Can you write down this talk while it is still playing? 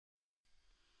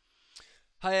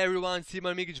Hi everyone,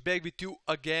 Simon Mikic back with you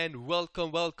again.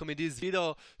 Welcome in this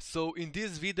video. So in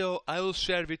this video I will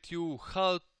share with you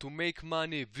how to make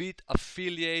money with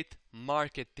affiliate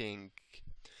marketing.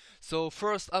 So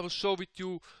first I will show with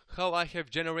you how I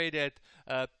have generated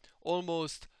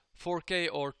almost 4K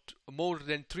or more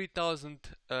than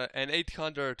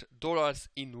 $3,800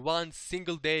 in one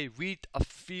single day with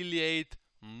affiliate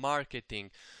marketing.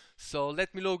 So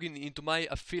let me log in into my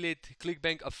affiliate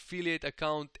ClickBank affiliate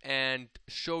account and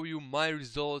show you my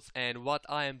results and what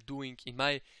I am doing in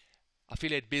my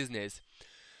affiliate business.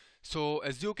 So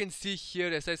as you can see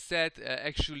here, as I said,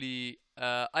 I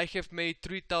have made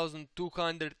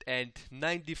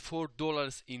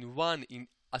 $3,294 in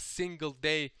a single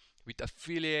day with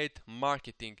affiliate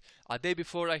marketing. A day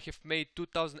before I have made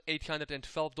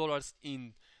 $2,812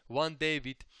 in one day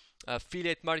with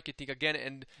affiliate marketing again,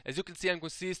 and as you can see I'm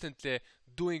consistently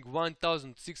doing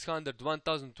 1,600,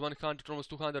 1,100, almost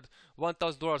 200,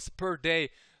 $1,000 per day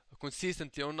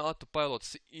consistently on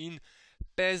autopilots. In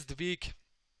past week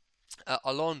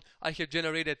alone I have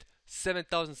generated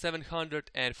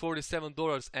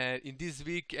 $7,747, and in this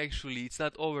week actually it's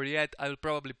not over yet. I will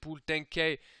probably pull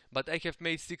 10k, but I have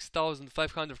made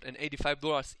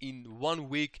 $6,585 in one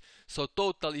week. So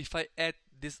total, if I add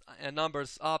these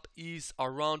numbers up, is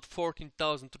around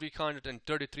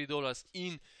 $14,333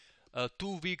 in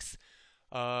 2 weeks.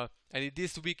 And in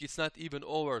this week it's not even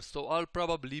over, so I'll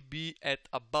probably be at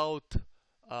about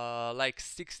like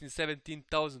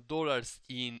 $16,000-17,000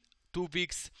 in 2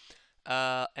 weeks.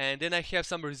 And then I have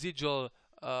some residual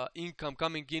income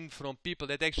coming in from people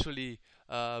that actually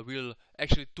will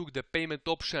actually took the payment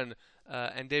option,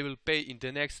 and they will pay in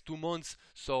the next 2 months.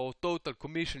 So total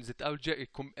commissions that I'll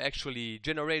actually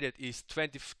generated is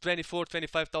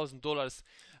 $25,000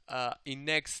 in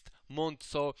next month.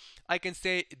 So I can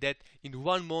say that in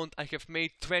 1 month I have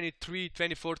made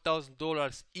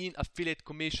 $24,000 in affiliate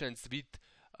commissions with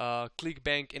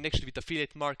ClickBank and actually with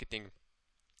affiliate marketing.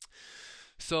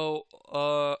 So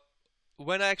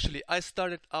when I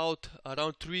started out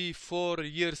around 3-4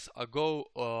 years ago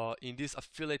in this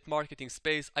affiliate marketing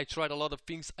space, I tried a lot of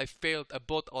things. I failed. I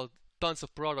bought tons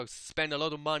of products, spent a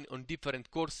lot of money on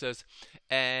different courses,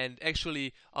 and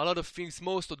actually a lot of things,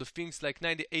 most of the things, like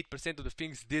 98% of the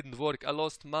things didn't work. I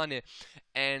lost money,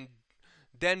 and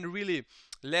then really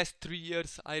last 3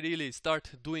 years I really start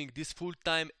doing this full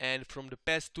time, and from the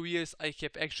past 2 years I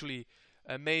have actually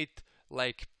made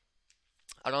like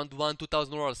around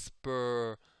 $1,000-2,000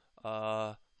 per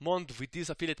month with this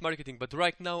affiliate marketing. But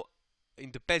right now,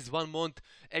 in the past 1 month,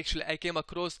 actually I came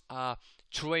across a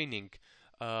training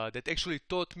that actually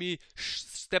taught me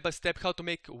step by step how to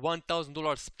make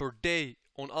 $1,000 per day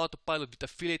on autopilot with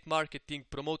affiliate marketing,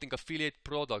 promoting affiliate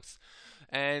products.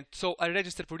 And so I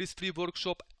registered for this free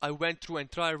workshop. I went through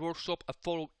entire workshop. I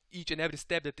followed each and every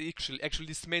step that actually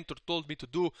this mentor told me to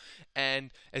do,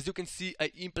 and as you can see I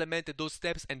implemented those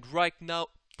steps, and right now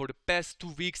for the past 2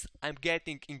 weeks I'm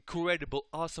getting incredible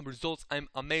awesome results. I'm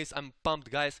amazed, I'm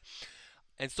pumped, guys.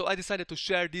 And so I decided to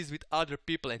share this with other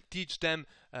people and teach them,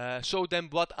 show them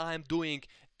what I'm doing,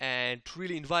 and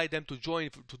really invite them to join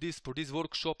for this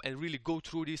workshop and really go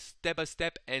through this step by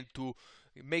step and to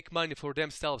make money for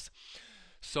themselves.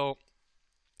 So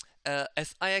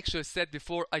as I actually said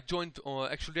before, I joined,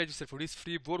 actually registered for this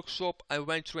free workshop. I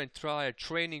went through and tried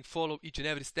training, follow each and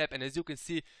every step, and as you can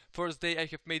see, first day I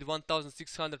have made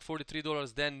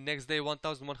 $1,643, then next day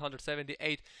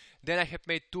 $1,178, then I have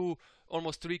made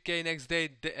almost 3k next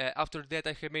day. After that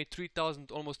I have made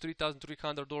almost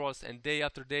 $3,300, and day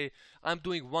after day I'm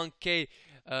doing 1k.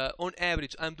 On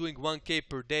average I'm doing 1k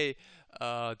per day.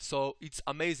 So it's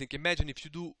amazing. Imagine if you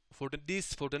do for the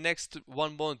next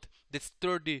 1 month, that's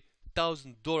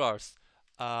 $30,000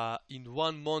 in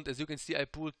 1 month. As you can see, I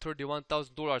pulled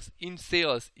 $31,000 in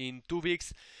sales in 2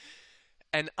 weeks,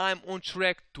 and I'm on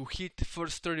track to hit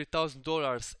first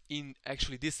 $30,000 in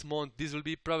actually this month. This will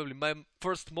be probably my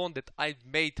first month that I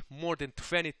made more than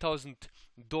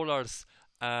 $20,000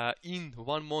 in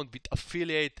 1 month with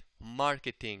affiliate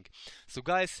marketing. So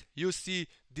guys, you see,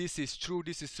 this is true,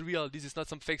 this is real, this is not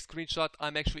some fake screenshot.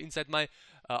 I'm actually inside my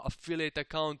affiliate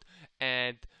account,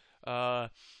 and I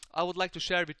would like to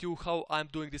share with you how I'm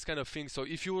doing this kind of thing. So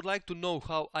if you would like to know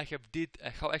how I have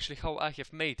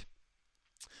made,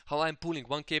 how I'm pulling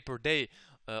 1k per day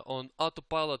on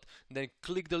autopilot, then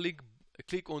click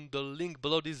on the link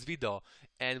below this video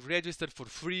and register for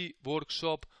free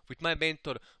workshop with my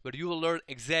mentor, where you will learn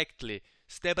exactly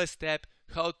step by step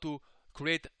how to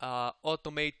create a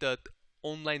automated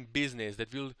online business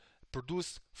that will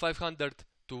produce $500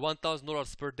 to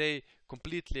 $1,000 per day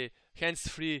completely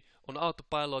hands-free on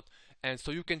autopilot, and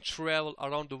so you can travel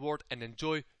around the world and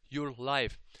enjoy your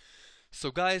life.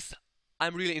 So guys,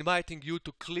 I'm really inviting you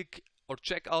to click or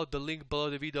check out the link below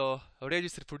the video,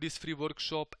 register for this free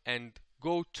workshop and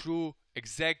go through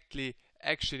exactly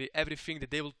actually everything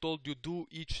that they will told you. Do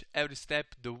each every step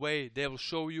the way they will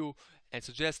show you and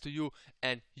suggest to you,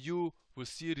 and you will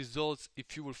see results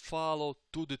if you will follow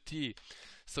to the T.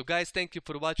 So guys, thank you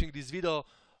for watching this video.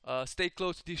 Stay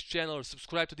close to this channel,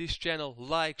 subscribe to this channel,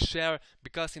 like, share,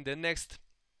 because in the next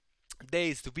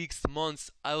days, weeks,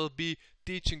 months, I will be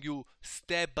teaching you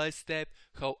step by step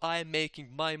how I'm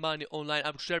making my money online. I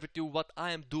will share with you what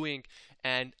I am doing,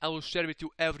 and I will share with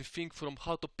you everything from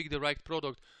how to pick the right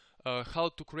product, how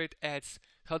to create ads,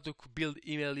 how to build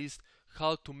email list,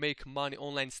 how to make money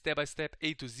online step by step,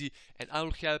 A to Z, and I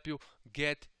will help you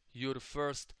get your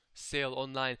first sale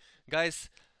online. Guys,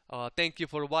 thank you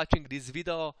for watching this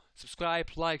video. Subscribe,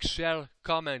 like, share,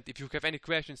 comment. If you have any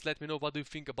questions, let me know what do you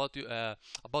think about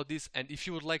this. And if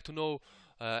you would like to know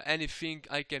anything,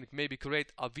 I can maybe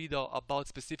create a video about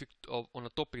specific on a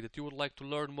topic that you would like to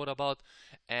learn more about.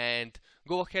 And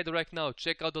go ahead right now,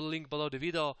 check out the link below the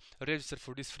video, register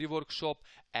for this free workshop,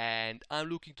 and I'm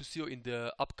looking to see you in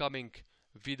the upcoming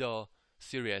video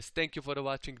series. Thank you for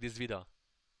watching this video.